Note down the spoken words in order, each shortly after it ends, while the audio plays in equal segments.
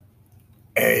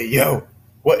Hey, yo,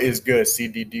 what is good,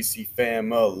 CDDC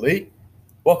family?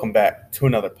 Welcome back to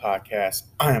another podcast.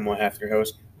 I am one half your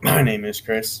host. My name is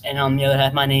Chris. And on the other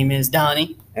half, my name is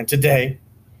Donnie. And today,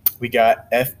 we got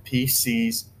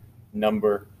FPC's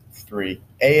number 3,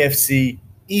 AFC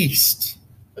East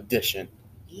edition.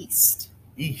 East.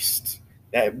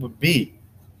 That would be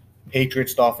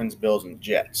Patriots, Dolphins, Bills, and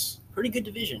Jets. Pretty good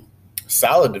division.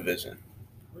 Solid division.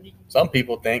 Some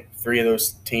people think 3 of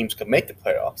those teams could make the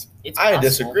playoffs. I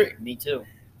disagree. Me too.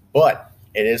 But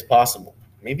it is possible.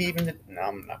 Maybe even no,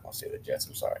 I'm not going to say the Jets.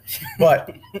 I'm sorry.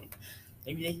 But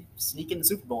maybe they sneak in the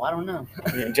Super Bowl. I don't know.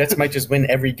 Jets might just win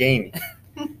every game.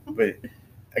 But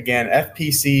again,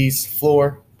 FPC's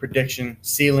floor, prediction,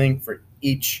 ceiling for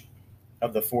each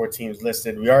of the 4 teams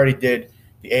listed. We already did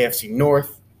the AFC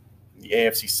North, the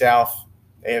AFC South.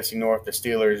 AFC North, the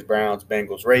Steelers, Browns,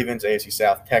 Bengals, Ravens. AFC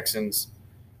South, Texans,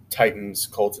 Titans,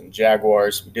 Colts, and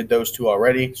Jaguars. We did those 2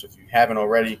 already. So if you haven't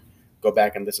already, go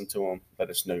back and listen to them. Let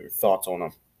us know your thoughts on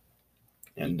them.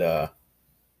 And,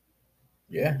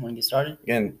 yeah. Want to get started?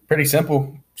 Again, pretty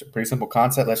simple. It's a pretty simple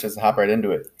concept. Let's just hop right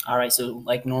into it. All right. So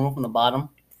like normal from the bottom?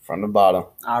 From the bottom.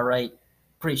 All right.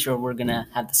 Pretty sure we're going to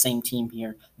have the same team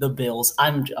here. The Bills.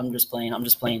 I'm just playing.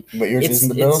 But yours isn't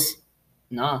the Bills?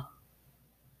 Nah.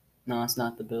 No, it's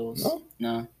not the Bills.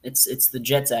 No? It's the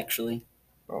Jets, actually.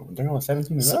 Bro, they're going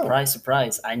 17-0.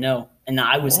 Surprise. I know. And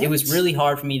it was really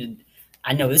hard for me to –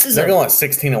 I know. They're going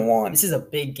 16-1. This is a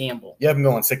big gamble. You have them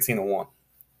going 16-1.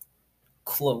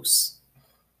 Close.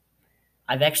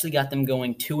 I've actually got them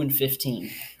going 2-15.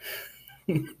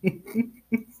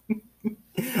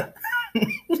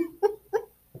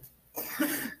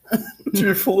 What's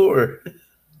your floor?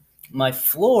 My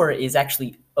floor is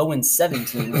actually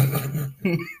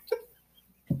 0-17.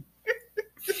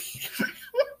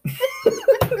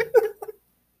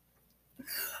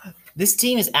 This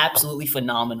team is absolutely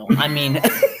phenomenal. I mean,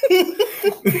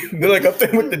 they're like up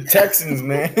there with the Texans,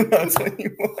 man. I'll tell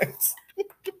you what.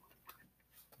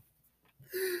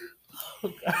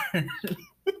 Oh, God.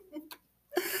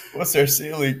 What's their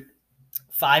ceiling?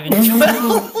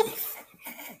 5-12.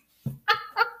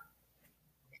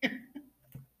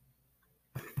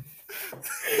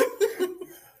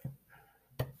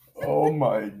 Oh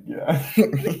my God.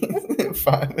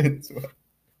 5-12.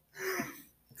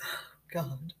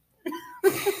 God.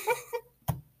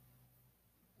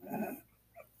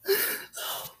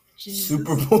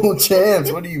 Super Bowl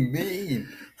champs. What do you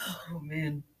mean? Oh,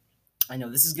 man. I know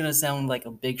this is going to sound like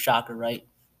a big shocker, right?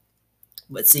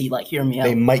 But see, hear me out.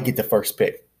 They might get the first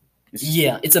pick.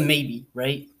 It's a maybe,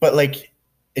 right? But,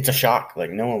 it's a shock.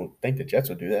 No one would think the Jets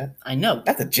would do that. I know.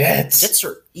 Not the Jets. Jets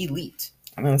are elite.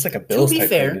 I mean, it's like a Bills type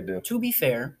thing to do. To be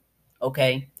fair,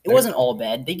 okay, it wasn't all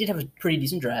bad. They did have a pretty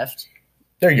decent draft.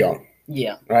 They're young.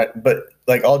 Yeah. Right? But,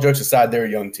 all jokes aside, they're a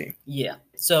young team. Yeah.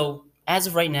 So, as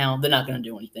of right now, they're not going to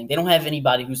do anything. They don't have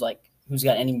anybody who's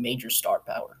got any major star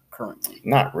power currently.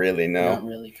 Not really, no. Not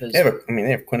really. Cause, they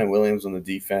have Quinnen Williams on the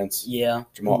defense. Yeah.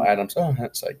 Jamal Adams. Oh,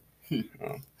 that's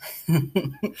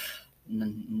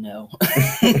No.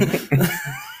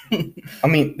 I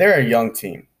mean, they're a young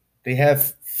team. They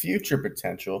have future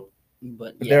potential,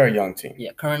 but they're a young team.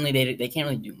 Yeah, currently they can't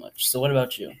really do much. So what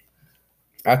about you?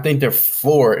 I think their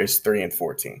floor is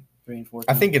 3-14. 3-14.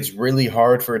 I think it's really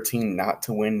hard for a team not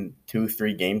to win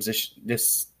 2-3 games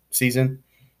this season,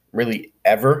 really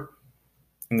ever.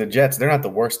 And the Jets, they're not the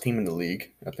worst team in the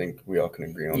league. I think we all can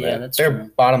agree on that. Yeah, that's they're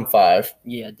true. Bottom 5.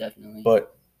 Yeah, definitely.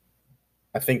 But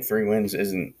I think 3 wins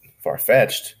isn't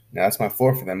far-fetched. Now, that's my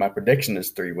floor for them. My prediction is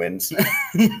 3 wins,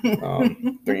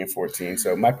 3-14.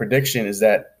 So my prediction is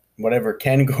that whatever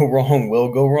can go wrong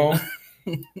will go wrong.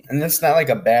 And that's not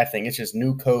a bad thing. It's just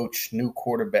new coach, new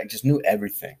quarterback, just new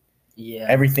everything. Yeah.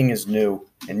 Everything is new.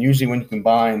 And usually when you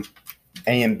combine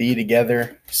A and B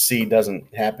together, C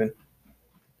doesn't happen.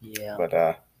 Yeah. But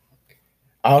I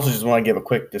also just want to give a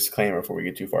quick disclaimer before we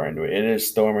get too far into it. It is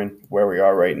storming where we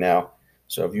are right now.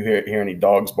 So if you hear any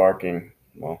dogs barking,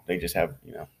 well, they just have,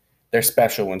 they're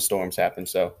special when storms happen.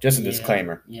 So just a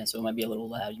disclaimer. Yeah, so it might be a little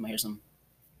loud. You might hear some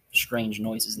strange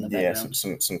noises in the background.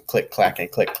 Yeah, some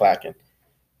click-clacking.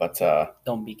 But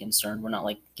don't be concerned. We're not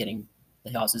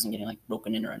the house isn't getting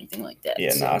broken in or anything like that.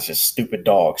 Yeah, it's just stupid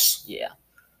dogs. Yeah.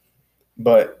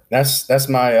 But that's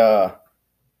my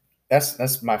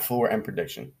that's my floor and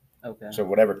prediction. Okay. So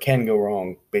whatever can go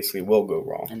wrong basically will go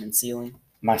wrong. And then ceiling?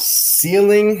 My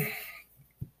ceiling,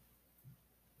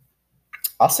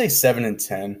 I'll say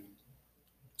 7-10.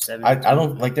 7. I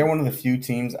don't they're one of the few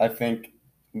teams I think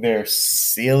their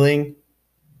ceiling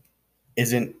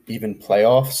isn't even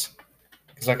playoffs.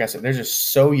 Because like I said, they're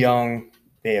just so young.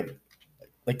 They have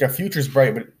like their future's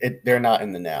bright, but they're not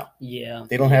in the now. Yeah.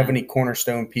 They don't have any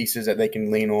cornerstone pieces that they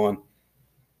can lean on.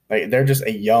 Like they're just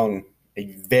a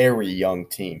very young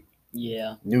team.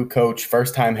 Yeah. New coach,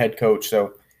 first time head coach.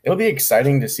 So it'll be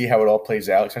exciting to see how it all plays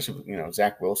out, especially with,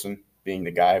 Zach Wilson being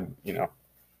the guy,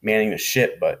 manning the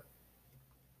ship, but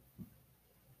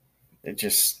it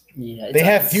just they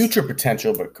have future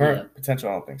potential, but current potential,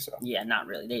 I don't think so. Yeah, not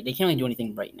really. They can't really do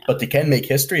anything right now. But they can make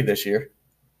history this year.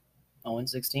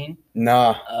 0-16?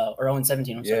 Nah. Or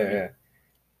 0-17, I'm sorry. Yeah.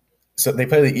 So they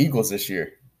play the Eagles this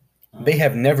year. They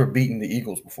have never beaten the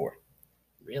Eagles before.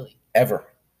 Really? Ever.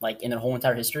 Like in their whole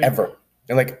entire history? Ever.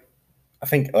 They're I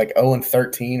think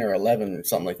 0-13 or 11 or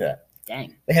something like that.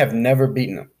 Dang. They have never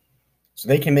beaten them. So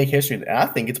they can make history. And I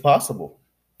think it's possible.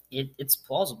 It's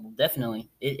plausible, definitely.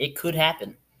 It could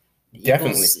happen.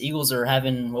 Definitely. Eagles are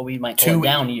having what we might call a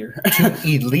down year. Two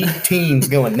elite teams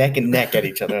going neck and neck at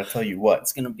each other. I'll tell you what.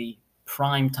 It's going to be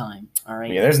prime time. All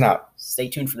right. Yeah, there's not. Stay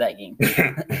tuned for that game.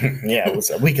 Yeah, it was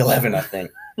week 11, I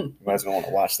think. You guys don't want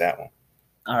to watch that one.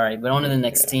 All right, but on to the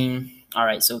next team. All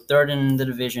right, so third in the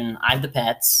division, I have the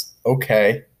Pats.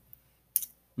 Okay.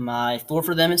 My floor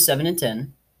for them is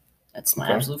 7-10. That's my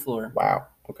absolute floor. Wow.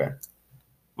 Okay.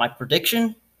 My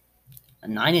prediction, a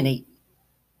 9-8.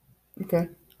 Okay.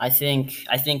 I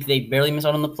think they barely miss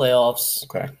out on the playoffs.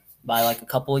 Okay. By a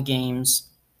couple of games.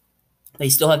 They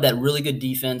still have that really good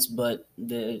defense, but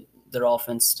their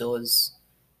offense still is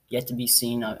yet to be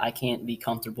seen. I can't be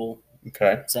comfortable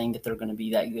saying that they're going to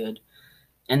be that good.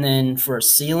 And then for a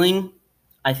ceiling,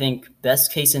 I think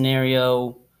best case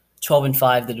scenario,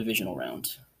 12-5 the divisional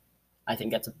round. I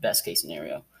think that's a best case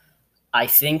scenario. I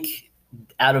think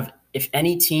if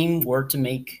any team were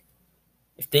to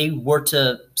if they were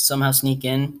to somehow sneak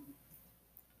in,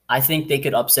 I think they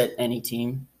could upset any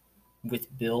team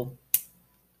with Bill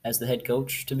as the head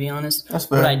coach, to be honest. That's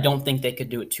fair. But I don't think they could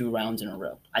do it 2 rounds in a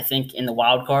row. I think in the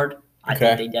wild card, I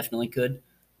think they definitely could.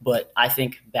 But I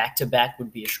think back-to-back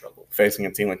would be a struggle. Facing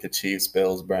a team like the Chiefs,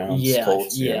 Bills, Browns,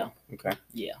 Colts. Yeah. Okay.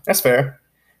 Yeah. That's fair.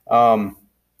 I'll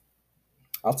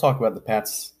talk about the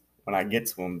Pats when I get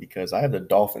to them because I have the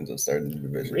Dolphins as third in the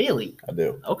division. Really? I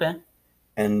do. Okay.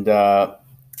 And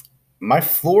my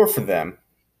floor for them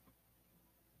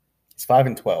is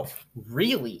 5-12.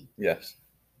 Really? Yes.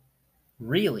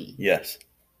 Really? Yes.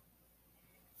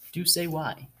 Do say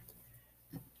why.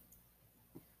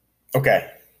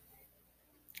 Okay.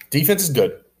 Defense is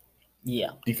good. Yeah.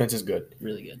 Defense is good.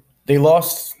 Really good. They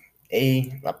lost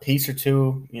a piece or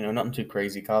two, nothing too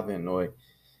crazy. Kyle Van Noy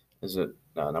is a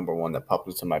number one that popped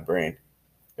into my brain.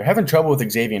 They're having trouble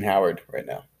with Xavier Howard right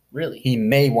now. Really? He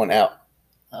may want out.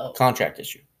 Oh. Contract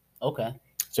issue. Okay.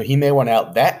 So he may want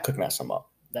out. That could mess him up.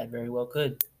 That very well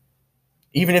could.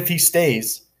 Even if he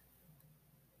stays,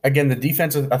 again, the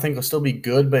defense, I think, will still be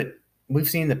good, but we've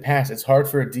seen in the past, it's hard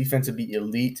for a defense to be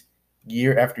elite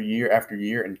year after year after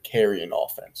year and carry an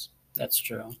offense. That's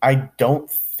true. I don't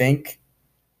think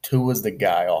Tua's the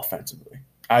guy offensively.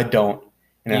 I don't.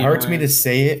 And it hurts me to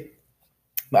say it,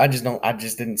 but I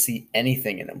just didn't see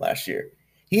anything in him last year.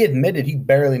 He admitted he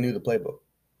barely knew the playbook.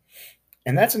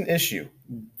 And that's an issue.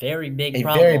 Very big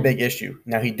problem. A very big issue.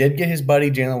 Now, he did get his buddy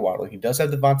Jalen Waddle. He does have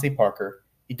Devontae Parker.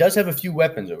 He does have a few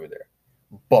weapons over there.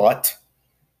 But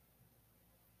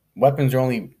weapons are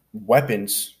only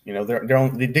weapons.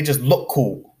 They just look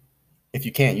cool if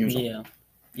you can't use them.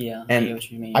 Yeah. And I get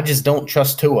what you mean. I just don't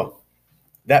trust Tua.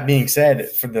 That being said,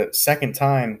 for the second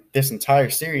time this entire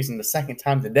series and the second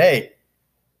time today,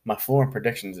 my floor and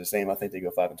prediction is the same. I think they go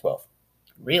 5-12.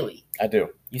 Really? I do.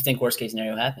 You think worst case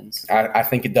scenario happens? I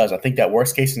think it does. I think that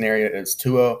worst case scenario is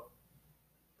Tua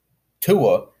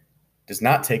does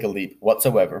not take a leap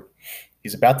whatsoever.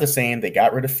 He's about the same. They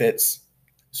got rid of Fitz.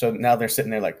 So now they're sitting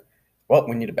there like, well,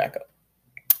 we need a backup.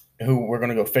 Who we're going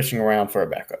to go fishing around for a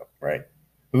backup, right?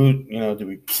 Who, do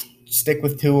we stick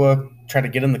with Tua, try to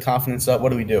get him the confidence up? What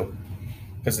do we do?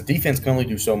 Because the defense can only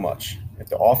do so much. If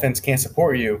the offense can't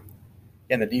support you,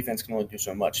 and the defense can only do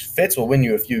so much. Fitz will win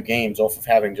you a few games off of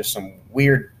having just some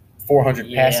weird 400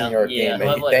 passing yard game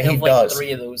that he does.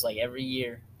 3 of those every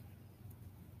year.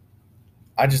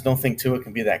 I just don't think Tua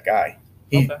can be that guy.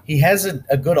 He has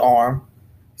a good arm.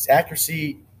 His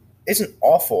accuracy isn't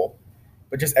awful,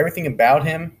 but just everything about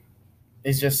him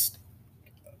is just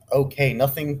okay.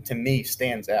 Nothing to me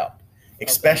stands out,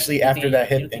 especially after that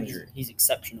hip injury. He's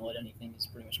exceptional at anything. Is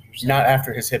pretty much what you're saying. Not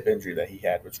after his hip injury that he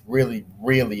had, which really,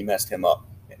 really messed him up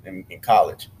in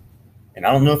college. And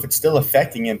I don't know if it's still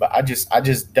affecting him, but I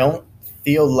just don't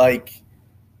feel like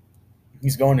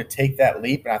he's going to take that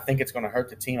leap. And I think it's going to hurt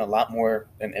the team a lot more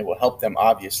than it will help them,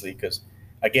 obviously, because,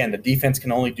 again, the defense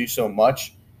can only do so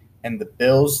much. And the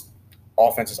Bills'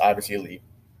 offense is obviously elite.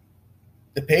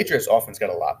 The Patriots offense got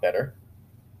a lot better.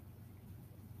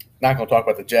 Not going to talk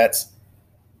about the Jets,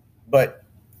 but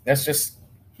that's just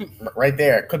right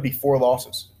there. It could be 4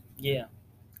 losses. Yeah.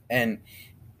 And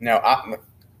now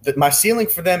my ceiling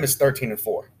for them is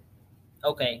 13-4.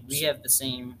 Okay, we have the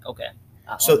same. Okay.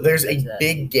 So there's a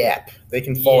big gap. They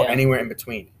can fall anywhere in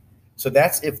between. So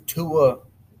that's if Tua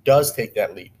does take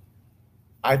that leap.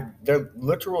 Their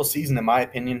literal season, in my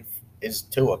opinion, is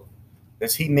Tua.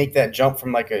 Does he make that jump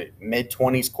from like a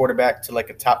mid-20s quarterback to like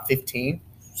a top 15,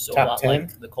 so top 10?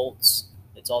 Like the Colts.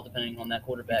 It's all depending on that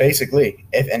quarterback. Basically.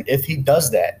 If he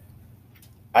does that,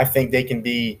 I think they can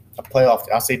be a playoff.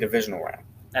 I'll say divisional round.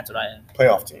 That's what I am.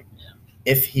 Playoff team. Yeah.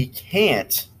 If he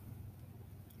can't,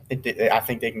 I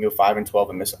think they can go 5-12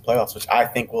 and miss the playoffs, which I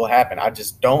think will happen. I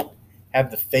just don't have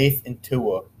the faith in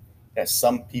Tua that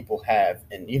some people have,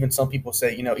 and even some people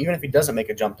say, even if he doesn't make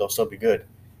a jump, they'll still be good.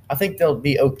 I think they'll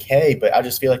be okay, but I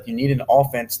just feel like you need an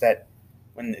offense that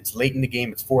when it's late in the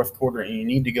game, it's fourth quarter, and you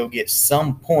need to go get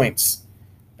some points.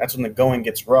 That's when the going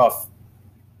gets rough.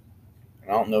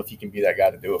 And I don't know if you can be that guy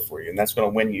to do it for you, and that's going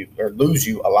to win you or lose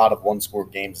you a lot of one-score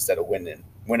games instead of win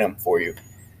them for you.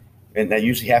 And that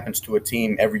usually happens to a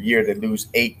team every year. They lose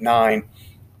 8, 9,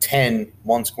 10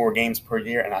 one-score games per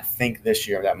year, and I think this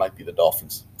year that might be the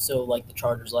Dolphins. So like the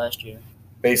Chargers last year?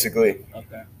 Basically.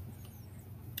 Okay.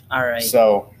 All right.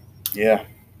 So, yeah.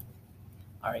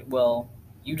 All right. Well,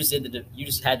 you just had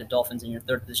the Dolphins in your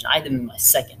third position. I had them in my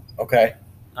second. Okay.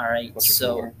 All right. What's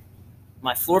your floor?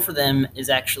 My floor for them is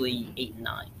actually 8 and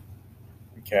 9.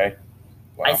 Okay.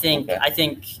 Wow. I think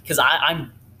because I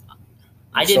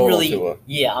didn't sold really. on Tua.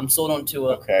 Yeah, I'm sold on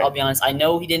Tua. Okay. I'll be honest. I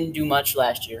know he didn't do much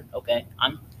last year. Okay.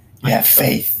 You have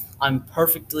faith. I'm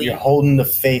perfectly. You're holding the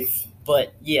faith.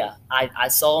 But yeah, I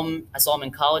saw him. I saw him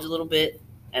in college a little bit,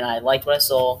 and I liked what I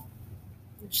saw.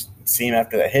 Just see him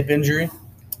after that hip injury?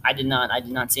 I did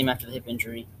not see him after the hip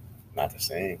injury. Not the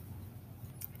same.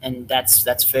 And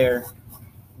that's fair.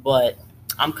 But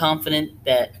I'm confident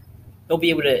that he'll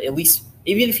be able to at least,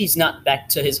 even if he's not back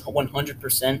to his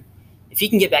 100%, if he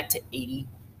can get back to 80,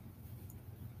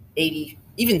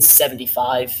 even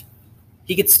 75,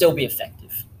 he could still be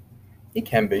effective. He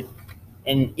can be.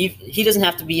 And he doesn't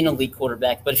have to be an elite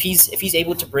quarterback, but if he's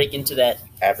able to break into that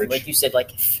average, like you said,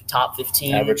 like top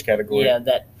 15 average category, yeah,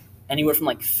 that anywhere from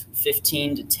like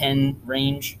 15 to 10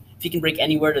 range. If he can break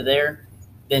anywhere to there,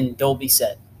 then they'll be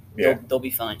set. Yeah, they'll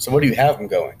be fine. So what do you have them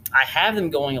going? I have them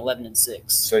going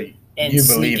 11-6. So you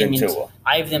believe in Tua?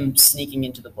 I have them sneaking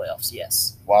into the playoffs.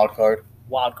 Yes. Wild card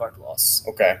Loss.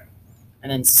 Okay.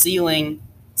 And then ceiling,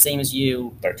 same as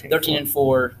you,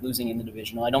 13-4, losing in the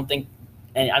divisional. I don't think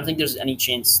there's any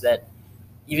chance that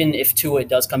even if Tua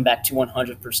does come back to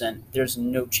 100%, there's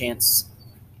no chance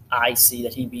I see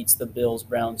that he beats the Bills,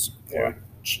 Browns, or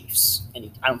Chiefs.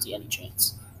 I don't see any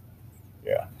chance.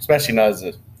 Yeah, especially not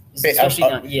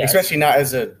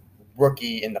as a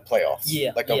rookie in the playoffs.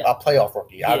 Yeah, like a playoff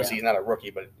rookie. Obviously, he's not a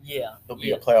rookie, but he'll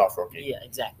be a playoff rookie. Yeah,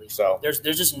 exactly. So there's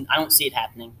just I don't see it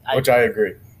happening. Which I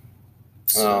agree.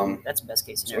 So that's the best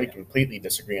case scenario. So we completely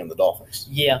disagree on the Dolphins.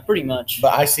 Yeah, pretty much.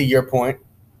 But I see your point.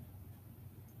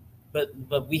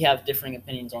 But we have differing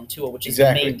opinions on Tua, which is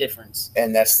the main difference.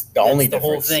 And that's the only difference. The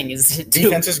whole thing is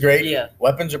defense is great. Yeah.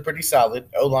 Weapons are pretty solid.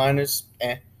 O-line is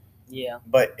Yeah.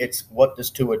 But it's what does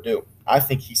Tua do? I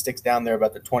think he sticks down there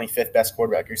about the 25th best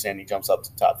quarterback. You're saying he jumps up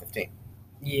to the top 15.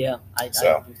 Yeah, I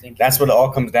do think that's what it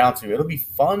all comes down to. It'll be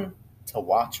fun to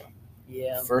watch him.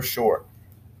 Yeah. For sure.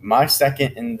 My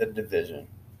second in the division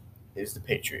is the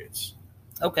Patriots.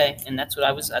 Okay, and that's what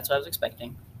I was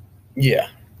expecting. Yeah.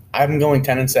 I'm going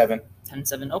 10-7.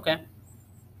 10-7, okay.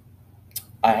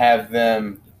 I have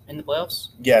them in the playoffs?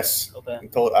 Yes. Okay.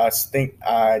 I think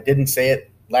I didn't say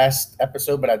it last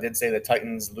episode, but I did say the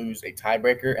Titans lose a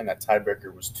tiebreaker, and that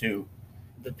tiebreaker was to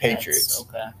the Patriots.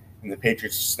 Okay. And the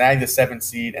Patriots snag the 7th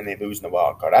seed, and they lose in the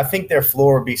wild card. I think their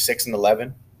floor would be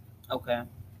 6-11. Okay.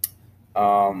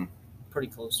 Pretty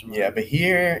close to mine. Yeah, but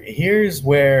here's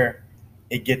where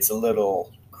it gets a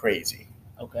little crazy.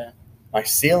 Okay. My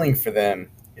ceiling for them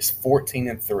is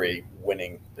 14-3,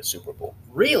 winning the Super Bowl.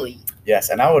 Really? Yes,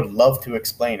 and I would love to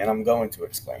explain, and I'm going to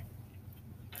explain.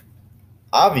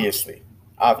 Obviously.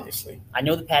 I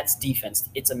know the Pats' defense.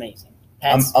 It's amazing.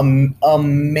 Pats,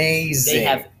 amazing. They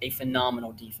have a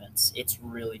phenomenal defense. It's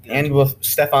really good. And with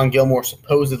Stephon Gilmore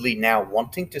supposedly now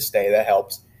wanting to stay, that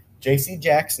helps. J.C.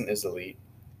 Jackson is elite.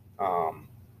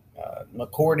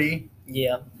 McCourty.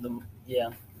 Yeah.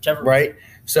 Right?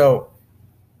 So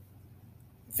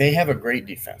they have a great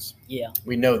defense. Yeah.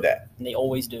 We know that. And they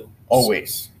always do.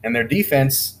 Always. And their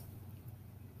defense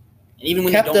And even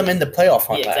when kept them in the playoff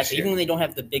hunt last year. Even when they don't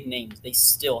have the big names, they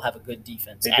still have a good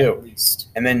defense. They do. At least.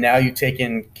 And then now you take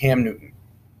in Cam Newton,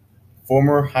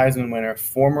 former Heisman winner,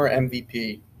 former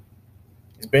MVP.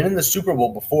 He's been in the Super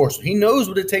Bowl before, so he knows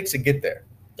what it takes to get there.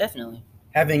 Definitely.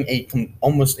 Having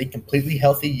almost a completely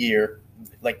healthy year,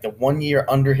 like the 1 year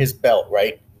under his belt,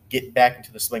 right? Get back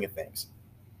into the swing of things.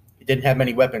 He didn't have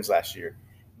many weapons last year.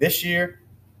 This year,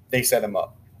 they set him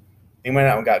up. They went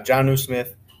out and got Jonnu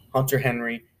Smith, Hunter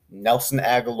Henry, Nelson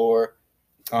Aguilar.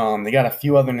 They got a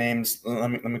few other names.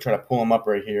 Let me try to pull them up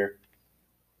right here.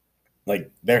 Like,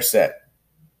 they're set.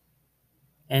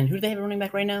 And who do they have running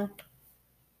back right now?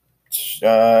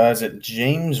 Is it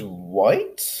James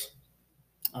White?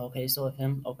 Oh, okay, still have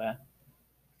him. Okay.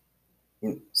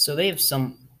 So they have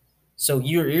some. So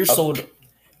you're sold.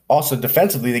 Also,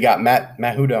 defensively, they got Matt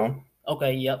Hudon.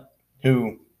 Okay. Yep.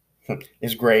 Who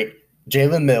is great.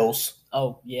 Jalen Mills.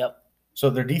 Oh, yep. So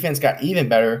their defense got even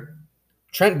better.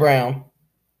 Trent Brown.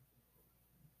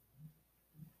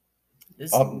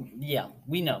 Yeah,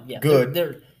 we know. Yeah,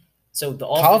 good. So the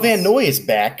Kyle Van Noy is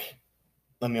back.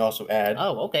 Let me also add.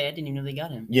 Oh, okay. I didn't even know they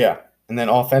got him. Yeah, and then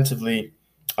offensively,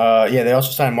 they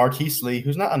also signed Marquise Lee,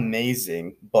 who's not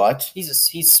amazing, but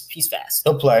he's fast.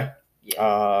 He'll play.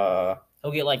 Yeah.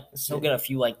 He'll get a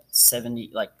few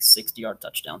 60-yard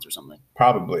touchdowns or something.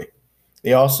 Probably.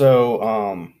 They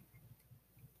also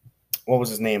what was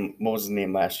his name? What was his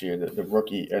name last year? The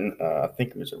rookie, and I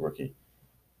think it was a rookie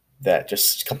that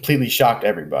just completely shocked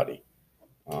everybody.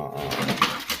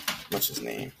 What's his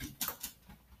name?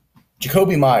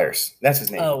 Jacoby Myers. That's his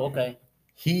name. Oh, okay.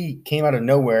 He came out of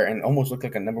nowhere and almost looked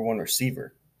like a number one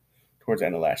receiver towards the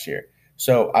end of last year.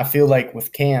 So I feel like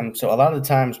with Cam, so a lot of the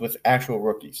times with actual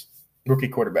rookie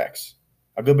quarterbacks,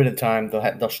 a good bit of the time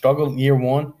they'll struggle year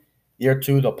one, year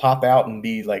two, they'll pop out and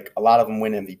be like a lot of them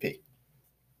win MVP.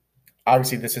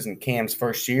 Obviously, this isn't Cam's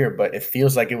first year, but it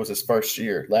feels like it was his first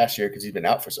year last year because he's been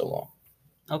out for so long.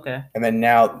 Okay. And then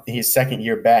now his second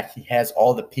year back, he has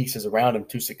all the pieces around him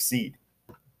to succeed.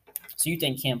 So you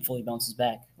think Cam fully bounces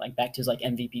back, back to his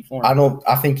MVP form?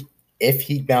 I think if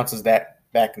he bounces that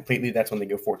back completely, that's when they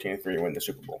go 14-3 and win the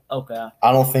Super Bowl. Okay.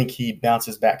 I don't think he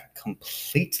bounces back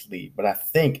completely, but I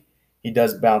think he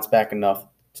does bounce back enough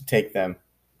to take them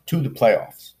to the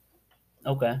playoffs.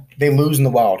 Okay. They lose in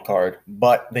the wild card,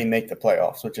 but they make the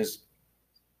playoffs, which is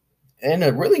in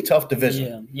a really tough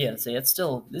division. Yeah.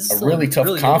 So this is a really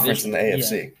tough conference in the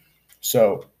AFC. Yeah.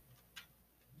 So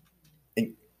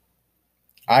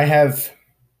I have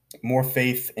more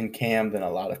faith in Cam than a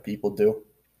lot of people do.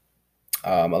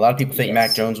 A lot of people think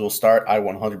Mac Jones will start. I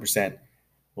 100%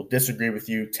 will disagree with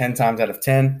you 10 times out of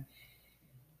 10.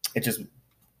 It just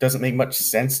doesn't make much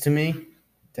sense to me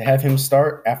to have him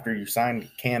start after you signed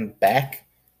Cam back,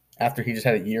 after he just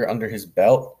had a year under his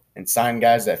belt and signed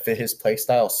guys that fit his play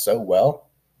style so well.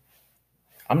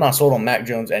 I'm not sold on Mac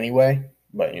Jones anyway,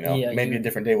 but maybe a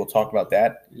different day we'll talk about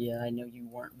that. Yeah, I know you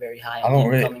weren't very high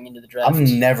on him coming into the draft.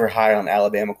 I'm never high on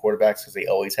Alabama quarterbacks because they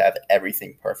always have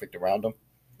everything perfect around them.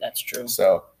 That's true.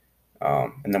 So,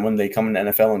 and then when they come in the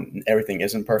NFL and everything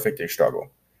isn't perfect, they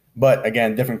struggle. But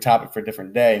again, different topic for a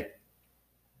different day.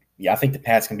 Yeah, I think the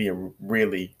Pats can be a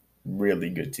really, really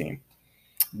good team.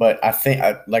 But I think,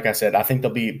 like I said, I think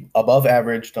they'll be above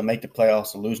average. They'll make the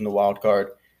playoffs. They'll lose in the wild card.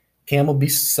 Cam will be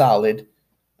solid.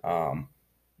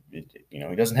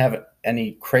 He doesn't have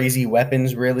any crazy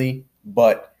weapons really,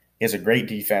 but he has a great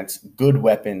defense, good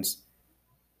weapons,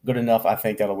 good enough. I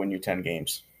think that'll win you 10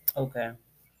 games. Okay,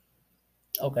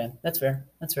 that's fair.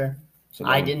 So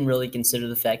I didn't really consider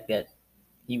the fact that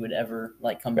he would ever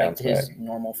come back to his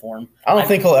normal form. I don't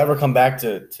think he'll ever come back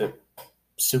to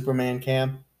Superman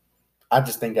Cam. I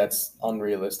just think that's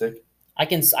unrealistic. I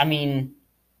do think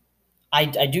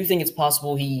it's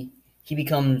possible he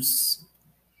becomes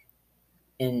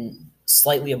in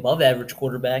slightly above average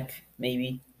quarterback,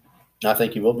 maybe. I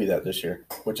think he will be that this year,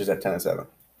 which is at 10-7.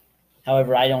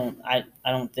 However, I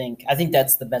think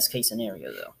that's the best case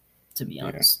scenario though, to be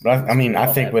honest. Yeah. But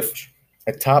I think with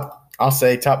a top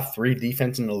 3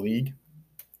 defense in the league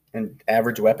and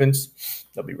average weapons,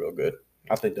 they'll be real good.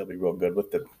 I think they'll be real good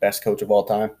with the best coach of all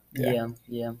time. Yeah.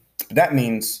 But that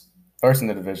means first in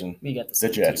the division, we got the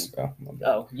Jets.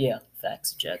 Oh, yeah,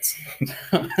 facts, Jets.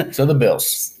 So the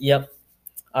Bills. Yep.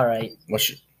 All right. What's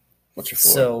your floor?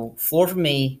 So floor for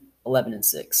me,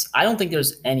 11-6. I don't think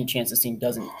there's any chance this team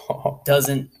doesn't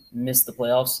miss the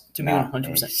playoffs. To be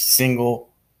 100%,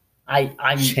 single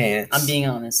chance. I'm being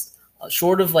honest.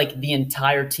 Short of the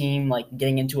entire team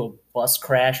getting into a bus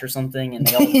crash or something and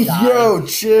they all die. Yo,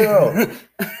 chill.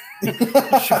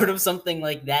 Short of something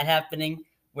like that happening,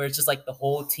 where it's just the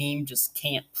whole team just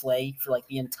can't play for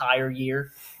the entire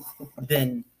year,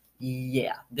 then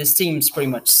Yeah, this team's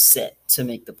pretty much set to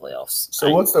make the playoffs.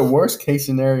 So what's the worst case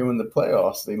scenario in the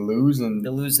playoffs? They lose and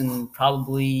they're losing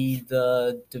probably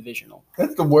the divisional.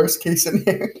 That's the worst case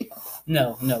scenario.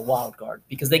 No, wild card,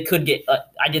 because they could get.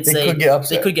 They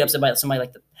could get upset by somebody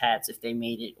like the Pats if they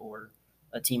made it, or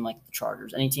a team like the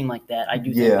Chargers. Any team like that, I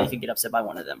do think they could get upset by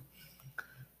one of them.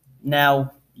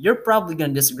 Now, you're probably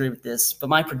going to disagree with this, but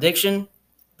my prediction: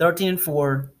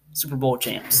 13-4 Super Bowl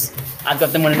champs. I've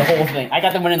got them winning the whole thing.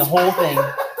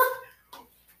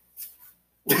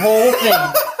 Whole thing.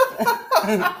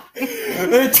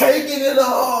 They're taking it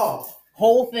all.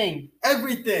 Whole thing.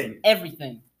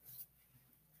 Everything.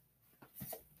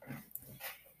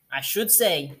 I should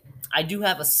say I do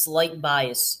have a slight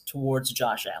bias towards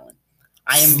Josh Allen.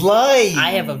 I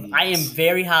am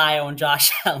very high on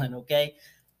Josh Allen, okay?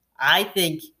 I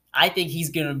think he's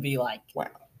gonna be like, wow.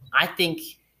 I think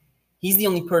he's the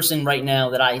only person right now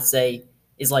that I say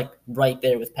is like right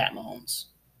there with Pat Mahomes.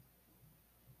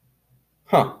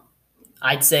 Huh.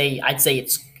 I'd say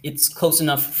it's close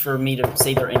enough for me to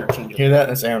say they're interchangeable. Hear that?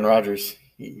 That's Aaron Rodgers.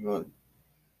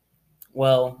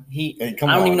 Well, I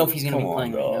don't even know if he's going to be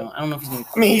playing right now. I don't know if he's going to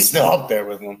be playing. I mean, he's still up there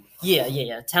with them.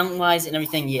 Yeah. Talent-wise and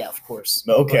everything, yeah, of course.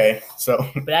 Okay,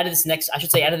 But out of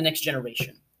the next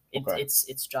generation,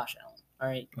 it's Josh Allen. All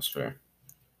right? That's fair.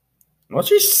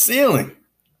 What's your ceiling?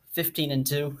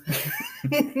 15-2.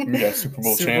 You got Super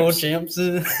Bowl champs.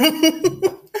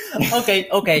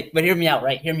 Okay, but hear me out,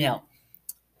 right? Hear me out.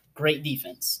 Great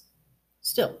defense.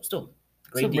 Still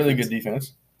great defense. Really good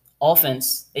defense.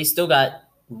 Offense, they still got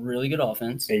really good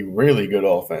offense. A really good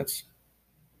offense.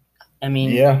 I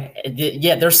mean, yeah,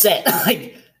 they're set.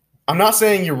 Like, I'm not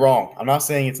saying you're wrong. I'm not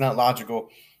saying it's not logical.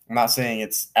 I'm not saying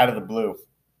it's out of the blue.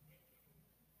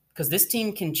 Because this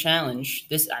team can challenge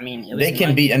this. I mean, they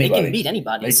can beat anybody. They can beat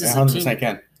anybody. They 100%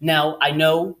 can. Now, I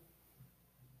know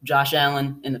Josh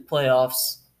Allen in the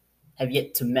playoffs have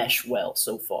yet to mesh well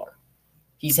so far.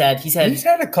 He's had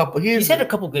a couple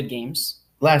good games.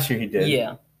 Last year he did.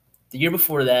 Yeah. The year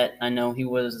before that, I know he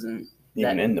wasn't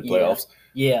even in the playoffs.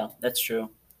 Yeah, that's true.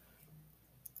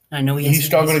 I know he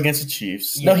struggled against the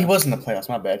Chiefs. Yeah. No, he was in the playoffs.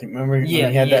 My bad. Remember when he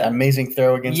had that amazing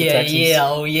throw against the Texans? Yeah.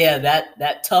 Oh, yeah.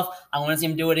 That tough. I want to see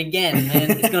him do it again,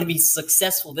 man. It's going to be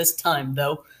successful this time,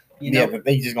 though. Yeah, but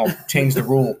they just going to change the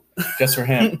rule just for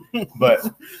him. But,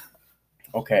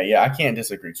 okay, yeah, I can't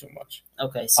disagree too much.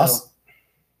 Okay, so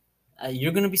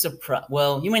you're going to be surprised.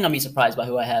 Well, you may not be surprised by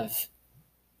who I have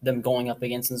them going up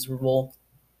against in the Super Bowl.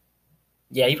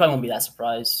 Yeah, you probably won't be that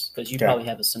surprised because you probably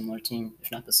have a similar team, if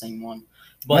not the same one.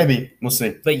 But, maybe. We'll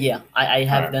see. But, yeah, I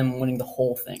have them winning the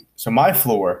whole thing. So, my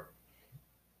floor,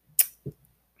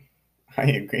 I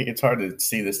agree. It's hard to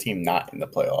see this team not in the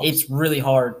playoffs. It's really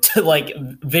hard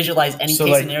to, visualize any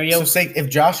scenario. So, say if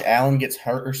Josh Allen gets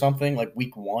hurt or something,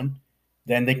 week 1,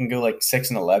 then they can go,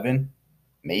 6-11,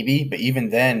 maybe. But even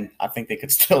then, I think they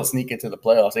could still sneak into the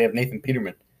playoffs. They have Nathan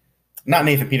Peterman. Not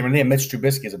Nathan Peterman. They have Mitch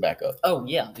Trubisky as a backup. Oh,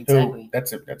 yeah, exactly.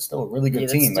 That's still a really good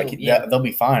team. They'll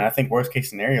be fine. I think worst case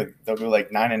scenario, they'll go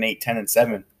 9-8,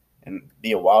 10-7, and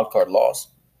be a wild card loss.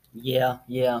 Yeah.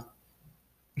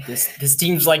 This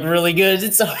team's really good.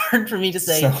 It's hard for me to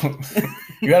say. So,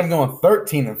 you got them going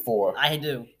 13-4. I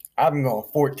do. I'm going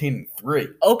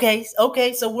 14-3.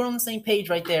 Okay. So we're on the same page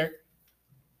right there.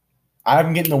 I have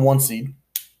them getting the 1 seed.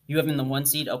 You have them in the 1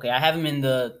 seed. Okay, I have them in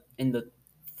the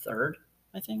 3rd.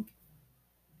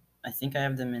 I think I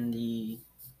have them in the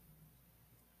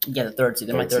 3rd seed.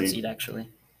 They're my 3rd seed, actually.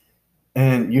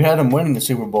 And you had them winning the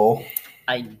Super Bowl.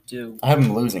 I do. I have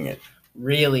them losing it.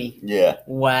 Really? Yeah.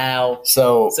 Wow.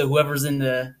 So whoever's in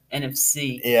the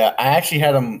NFC. Yeah, I actually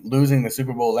had them losing the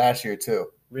Super Bowl last year too.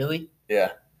 Really?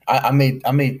 Yeah. I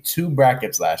made 2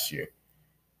 brackets last year.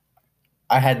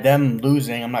 I had them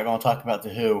losing. I'm not going to talk about the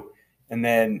who. And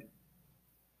then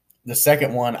the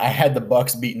second one, I had the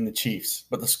Bucs beating the Chiefs,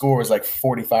 but the score was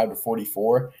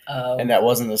 45-44, and that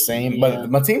wasn't the same. Yeah. But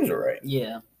my teams were right.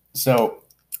 Yeah. So,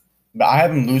 but I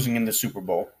have them losing in the Super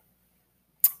Bowl.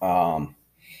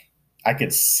 I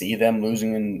could see them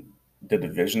losing in the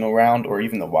divisional round or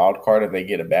even the wild card if they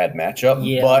get a bad matchup.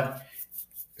 Yeah. But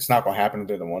it's not going to happen if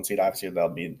they're the 1 seed. Obviously, they'll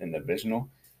be in the divisional.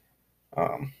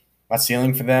 My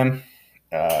ceiling for them,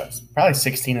 probably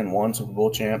 16-1 Super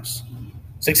Bowl champs.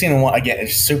 16-1, again,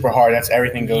 it's super hard. That's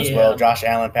everything goes well. Josh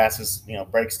Allen passes,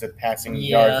 breaks the passing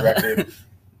yards record,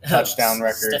 touchdown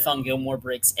record. Stephon Gilmore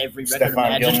breaks every record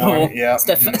imaginable.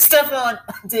 Stephon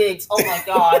Diggs, oh my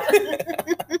God.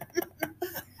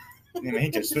 He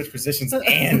just switched positions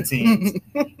and teams.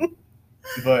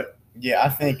 But, yeah, I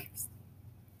think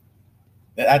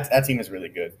that team is really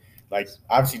good.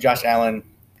 Obviously, Josh Allen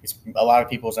is a lot of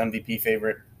people's MVP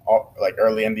favorite like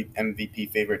early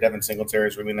MVP favorite. Devin Singletary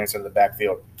is really nice out of the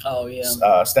backfield. Oh yeah.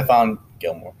 Stephon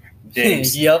Gilmore,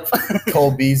 Diggs, yep.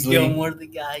 Cole Beasley, Gilmore, the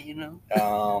guy, you know.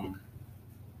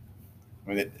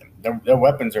 I mean, their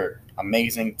weapons are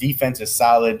amazing. Defense is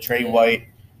solid. Trey White,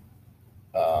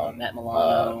 Matt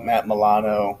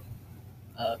Milano.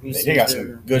 They got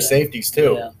some good safeties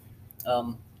too.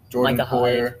 Yeah. Jordan Micah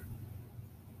Poyer. Hyde.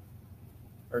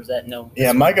 Or is that no?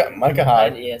 Yeah, Micah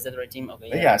Hyde. Yeah, is that the right team? Okay.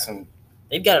 They got some.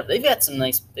 They've got some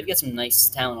nice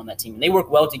talent on that team, and they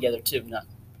work well together too. Not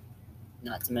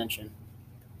to mention,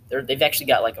 they've actually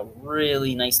got like a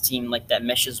really nice team like that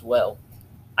meshes well.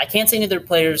 I can't say any of their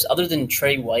players other than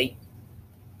Trey White,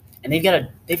 and they've got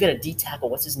a D tackle.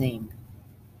 What's his name?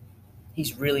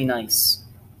 He's really nice.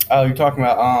 Oh, you're talking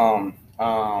about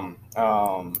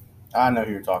I know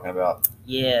who you're talking about.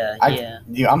 Yeah.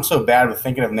 I'm so bad with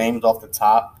thinking of names off the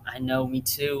top. I know, me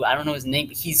too. I don't know his name,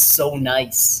 but he's so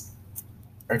nice.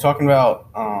 Are you talking about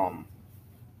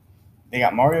they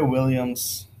got Mario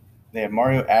Williams, they have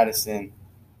Mario Addison.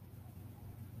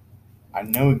 I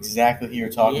know exactly who you're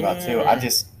talking about too.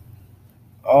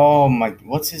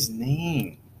 What's his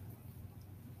name?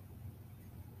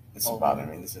 This is bothering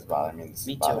me.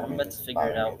 Me too. I'm about to figure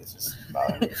it out. This is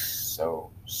bothering me so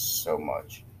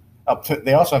much.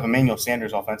 They also have Emmanuel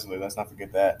Sanders offensively. Let's not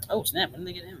forget that. Oh, snap. When did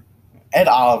they get him? Ed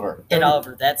Oliver.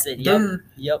 Oliver, that's it.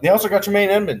 Yep. They also got Tremaine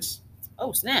Edmonds.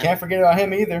 Oh, snap. Can't forget about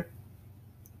him either.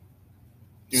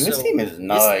 Dude, this team is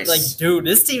nice.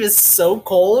 This team is so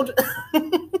cold.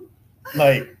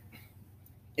 Like,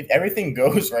 if everything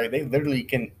goes right, they literally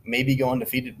can maybe go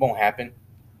undefeated. Won't happen.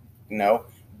 No.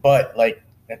 But, like,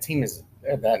 that team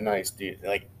they're that nice, dude.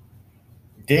 Like,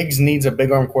 Diggs needs a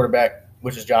big arm quarterback,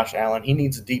 which is Josh Allen. He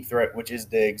needs a deep threat, which is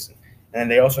Diggs.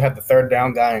 And they also have the third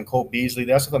down guy in Cole Beasley.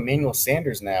 They also have Emmanuel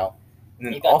Sanders now.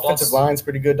 And then offensive line's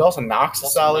pretty good. Dawson Knox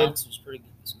is solid. Knox was pretty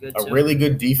good too. A really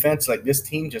good defense. Like, this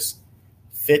team just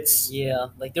fits. Yeah,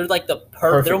 like they're like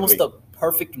they're almost the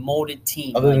perfect molded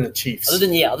team. Other than the Chiefs.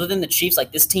 Other than the Chiefs,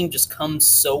 like this team just comes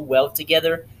so well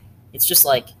together. It's just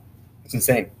like it's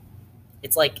insane.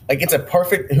 It's like it's a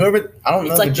perfect whoever I don't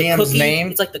know like the GM's name.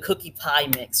 It's like the cookie pie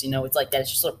mix, you know. It's like that.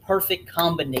 It's just a perfect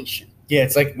combination. Yeah,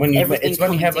 it's like when you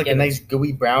have like a nice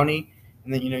gooey brownie,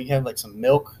 and then you have like some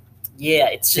milk. Yeah,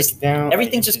 it's just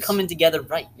everything's just coming together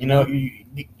right. You know,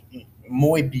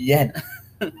 muy bien,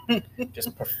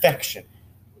 just perfection.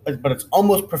 But it's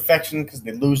almost perfection because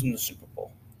they lose in the Super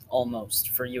Bowl. Almost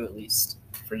for you at least.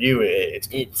 For you,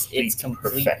 it's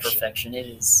complete perfection. It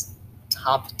is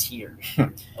top tier.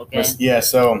 Okay. Yeah.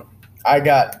 So I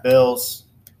got Bills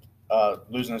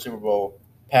losing the Super Bowl.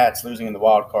 Pats losing in the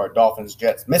wild card. Dolphins,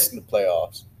 Jets missing the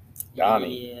playoffs.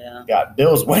 Donnie got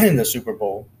Bills winning the Super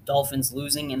Bowl. Dolphins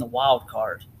losing in the wild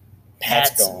card.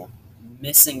 Pats going.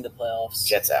 Missing the playoffs.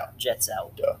 Jets out.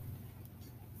 Duh.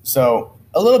 So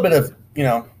a little bit of,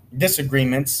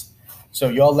 disagreements. So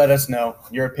y'all let us know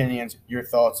your opinions, your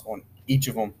thoughts on each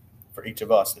of them for each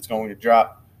of us. It's going to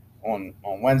drop on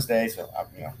Wednesday. So,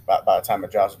 by the time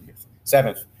it drops,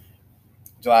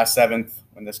 July 7th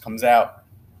when this comes out.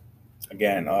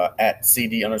 Again, at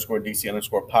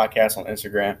CD_DC_podcast on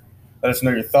Instagram. Let us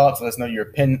know your thoughts. Let us know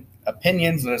your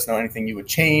opinions. Let us know anything you would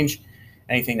change,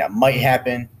 anything that might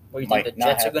happen. What do you think the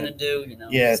Jets are going to do?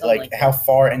 Yeah, like how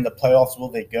far in the playoffs will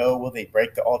they go? Will they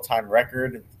break the all-time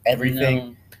record?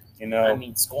 Everything, I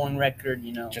mean, scoring record,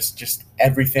 Just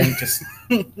everything. Just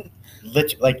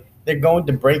like they're going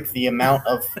to break the amount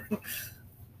of,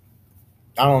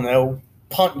 I don't know,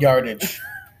 punt yardage.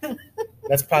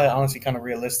 That's probably honestly kind of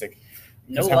realistic.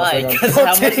 No lie, because how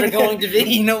much they're going to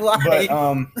be. No lie.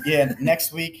 But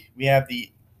next week we have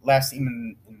the last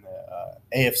team in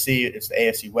the AFC. It's the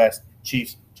AFC West.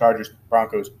 Chiefs, Chargers,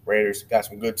 Broncos, Raiders. Got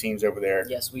some good teams over there.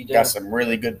 Yes, we do. Got some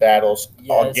really good battles.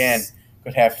 Yes. Again,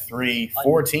 could have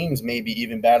 3-4 teams maybe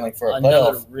even battling for a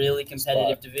another playoff. really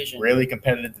competitive division. Really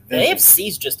competitive division. The AFC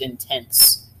is just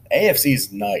intense. AFC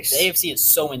is nice. The AFC is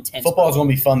so intense. Football's going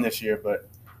to be fun this year, but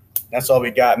that's all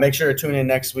we got. Make sure to tune in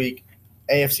next week.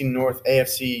 AFC North,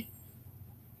 AFC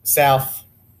South,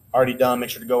 already done.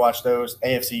 Make sure to go watch those.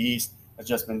 AFC East has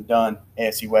just been done.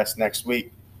 AFC West next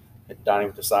week. Donnie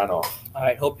with the sign off. All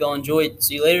right. Hope y'all enjoyed.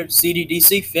 See you later.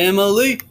 CDDC family.